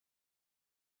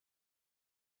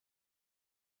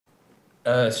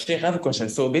Sheikh, I have a question.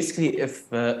 So basically,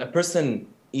 if a person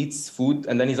eats food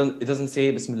and then he doesn't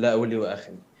say Bismillah awali wa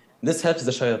akhir, this helps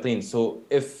the shayateen. So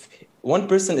if one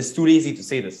person is too lazy to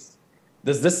say this,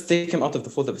 does this take him out of the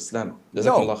fold of Islam? Jazakumullah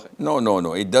No, khair. no, no,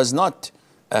 no. It does not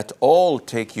at all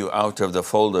take you out of the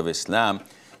fold of Islam,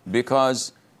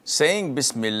 because saying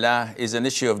Bismillah is an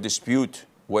issue of dispute,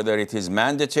 whether it is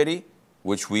mandatory,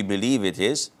 which we believe it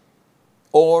is,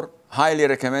 or highly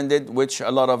recommended, which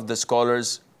a lot of the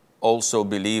scholars also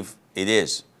believe it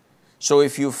is. So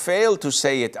if you fail to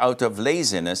say it out of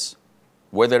laziness,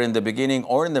 whether in the beginning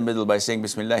or in the middle by saying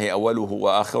Bismillahi awaluhu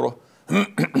wa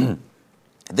akhiruh,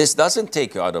 this doesn't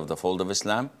take you out of the fold of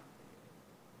Islam.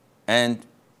 And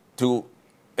to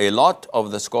a lot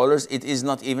of the scholars, it is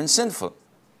not even sinful.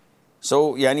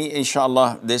 So, yani,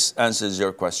 inshallah, this answers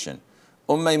your question.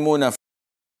 Maymuna